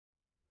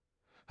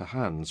Her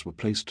hands were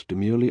placed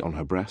demurely on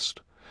her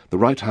breast, the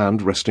right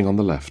hand resting on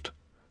the left,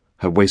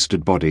 her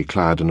wasted body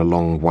clad in a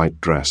long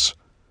white dress,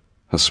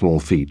 her small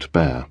feet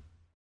bare.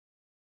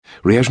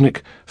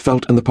 Ryazhnik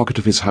felt in the pocket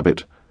of his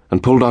habit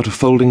and pulled out a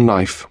folding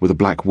knife with a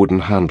black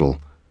wooden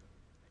handle.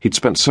 He'd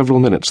spent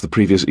several minutes the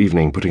previous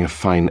evening putting a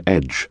fine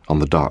edge on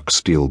the dark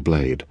steel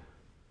blade.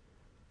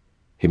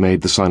 He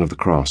made the sign of the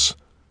cross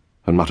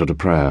and muttered a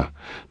prayer,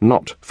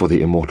 not for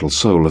the immortal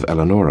soul of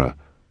Eleonora,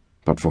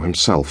 but for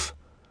himself,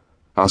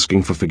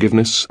 asking for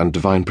forgiveness and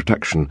divine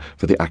protection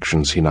for the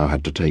actions he now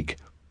had to take.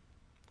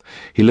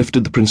 He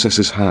lifted the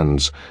princess's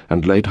hands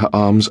and laid her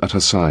arms at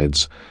her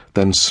sides,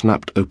 then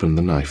snapped open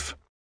the knife.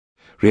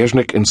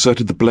 Ryazhnik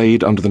inserted the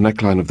blade under the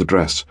neckline of the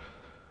dress,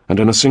 and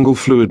in a single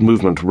fluid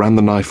movement ran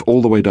the knife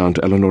all the way down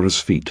to Eleonora's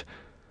feet,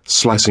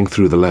 slicing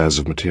through the layers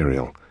of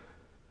material.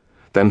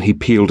 Then he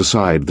peeled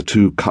aside the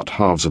two cut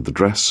halves of the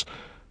dress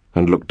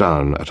and looked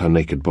down at her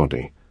naked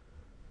body.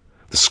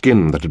 The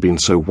skin that had been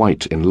so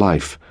white in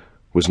life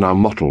was now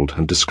mottled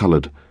and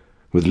discoloured,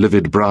 with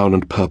livid brown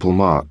and purple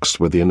marks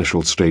where the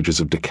initial stages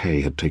of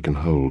decay had taken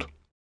hold.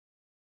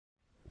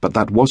 But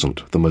that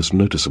wasn't the most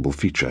noticeable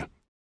feature.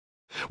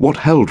 What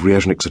held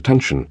Ryazhnik's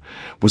attention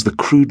was the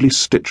crudely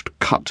stitched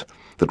cut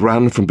that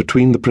ran from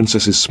between the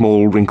princess's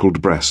small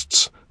wrinkled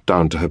breasts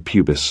down to her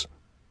pubis.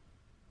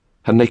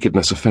 Her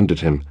nakedness offended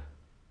him,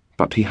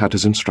 but he had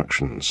his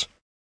instructions.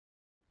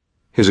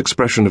 His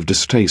expression of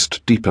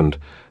distaste deepened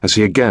as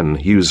he again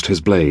used his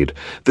blade,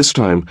 this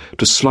time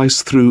to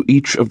slice through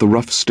each of the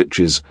rough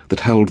stitches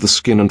that held the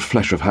skin and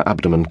flesh of her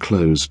abdomen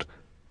closed.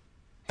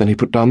 Then he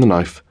put down the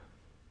knife,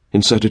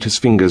 inserted his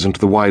fingers into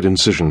the wide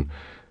incision,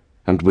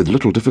 and with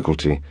little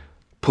difficulty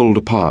pulled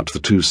apart the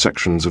two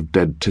sections of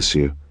dead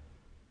tissue.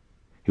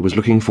 He was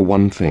looking for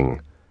one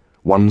thing,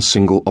 one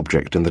single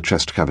object in the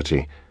chest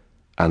cavity,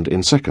 and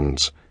in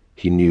seconds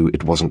he knew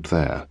it wasn't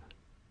there.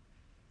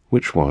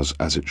 Which was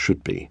as it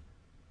should be.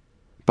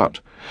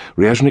 But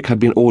Ryazhnik had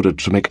been ordered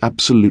to make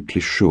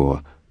absolutely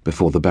sure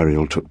before the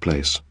burial took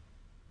place.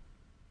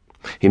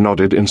 He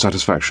nodded in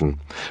satisfaction,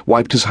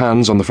 wiped his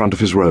hands on the front of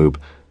his robe,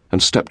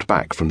 and stepped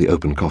back from the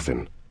open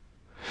coffin.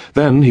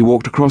 Then he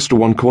walked across to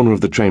one corner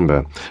of the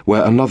chamber,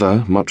 where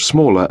another, much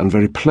smaller and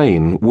very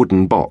plain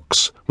wooden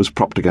box was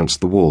propped against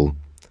the wall.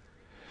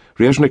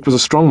 Ryazhnik was a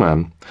strong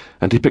man,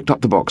 and he picked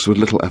up the box with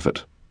little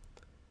effort.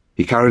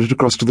 He carried it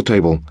across to the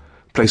table,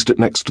 placed it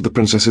next to the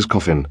princess's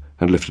coffin,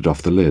 and lifted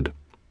off the lid.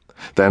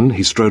 Then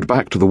he strode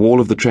back to the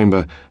wall of the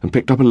chamber and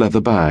picked up a leather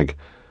bag,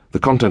 the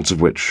contents of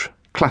which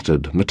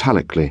clattered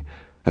metallically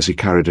as he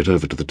carried it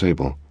over to the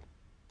table.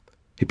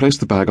 He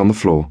placed the bag on the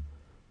floor,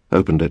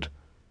 opened it,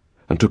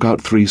 and took out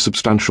 3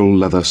 substantial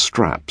leather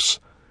straps,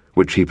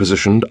 which he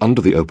positioned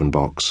under the open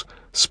box,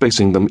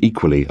 spacing them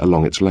equally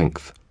along its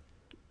length.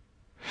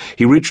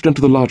 He reached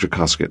into the larger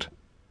casket,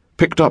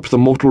 picked up the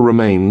mortal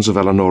remains of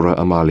Eleonora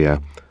Amalia,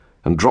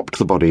 and dropped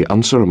the body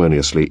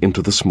unceremoniously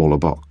into the smaller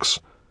box.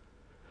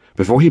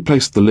 Before he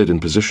placed the lid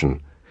in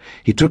position,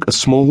 he took a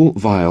small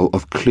vial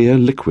of clear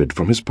liquid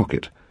from his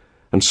pocket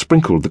and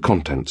sprinkled the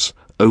contents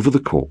over the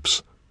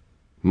corpse,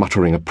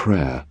 muttering a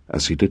prayer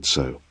as he did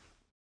so.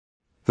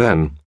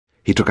 Then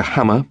he took a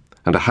hammer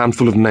and a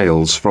handful of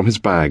nails from his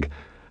bag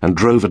and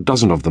drove a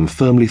dozen of them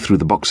firmly through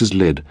the box's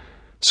lid,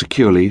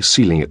 securely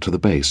sealing it to the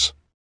base.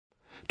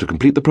 To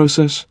complete the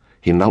process,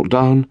 he knelt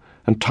down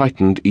and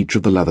tightened each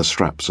of the leather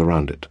straps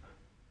around it.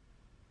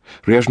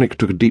 Ryazhnik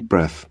took a deep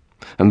breath,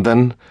 and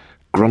then,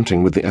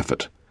 grunting with the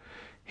effort,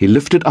 he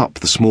lifted up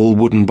the small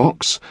wooden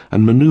box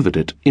and manoeuvred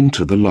it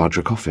into the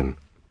larger coffin.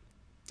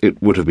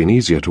 It would have been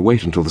easier to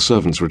wait until the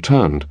servants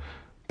returned,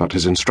 but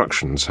his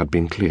instructions had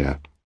been clear.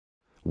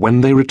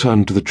 When they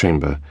returned to the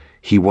chamber,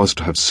 he was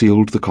to have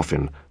sealed the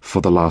coffin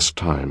for the last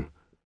time.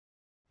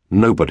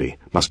 Nobody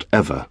must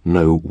ever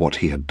know what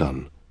he had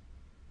done.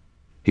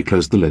 He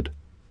closed the lid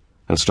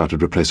and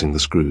started replacing the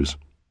screws.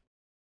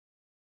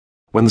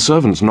 When the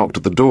servants knocked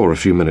at the door a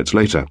few minutes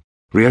later,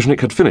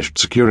 Ryazhnik had finished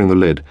securing the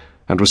lid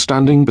and was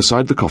standing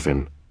beside the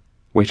coffin,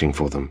 waiting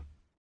for them.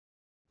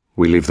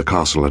 "We leave the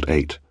castle at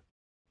 8,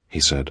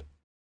 he said.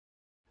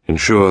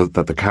 "Ensure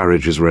that the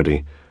carriage is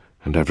ready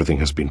and everything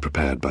has been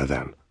prepared by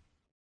then."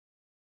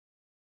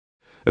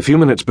 A few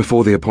minutes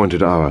before the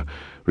appointed hour,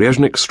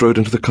 Ryazhnik strode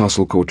into the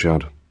castle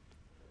courtyard.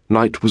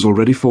 Night was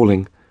already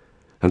falling,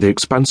 and the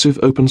expansive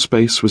open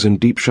space was in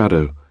deep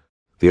shadow,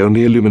 the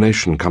only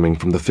illumination coming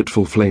from the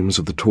fitful flames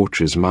of the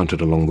torches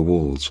mounted along the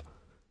walls.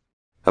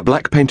 A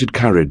black-painted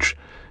carriage,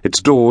 its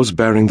doors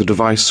bearing the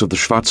device of the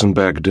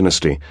Schwarzenberg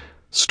dynasty,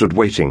 stood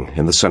waiting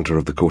in the centre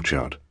of the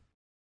courtyard.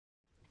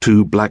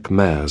 2 black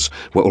mares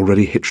were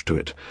already hitched to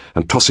it,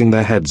 and tossing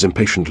their heads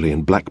impatiently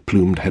in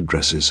black-plumed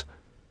headdresses.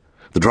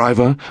 The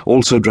driver,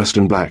 also dressed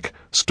in black,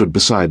 stood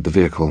beside the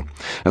vehicle.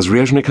 As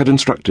Ryazhnik had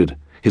instructed,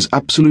 his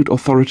absolute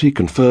authority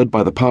conferred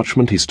by the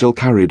parchment he still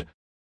carried,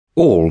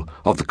 all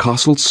of the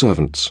castle's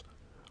servants,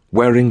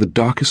 wearing the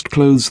darkest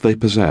clothes they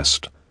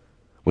possessed,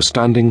 were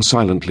standing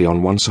silently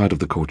on one side of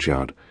the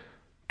courtyard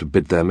to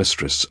bid their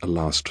mistress a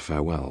last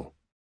farewell.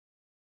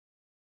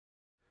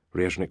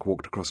 Ryazhnik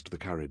walked across to the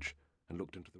carriage and looked into the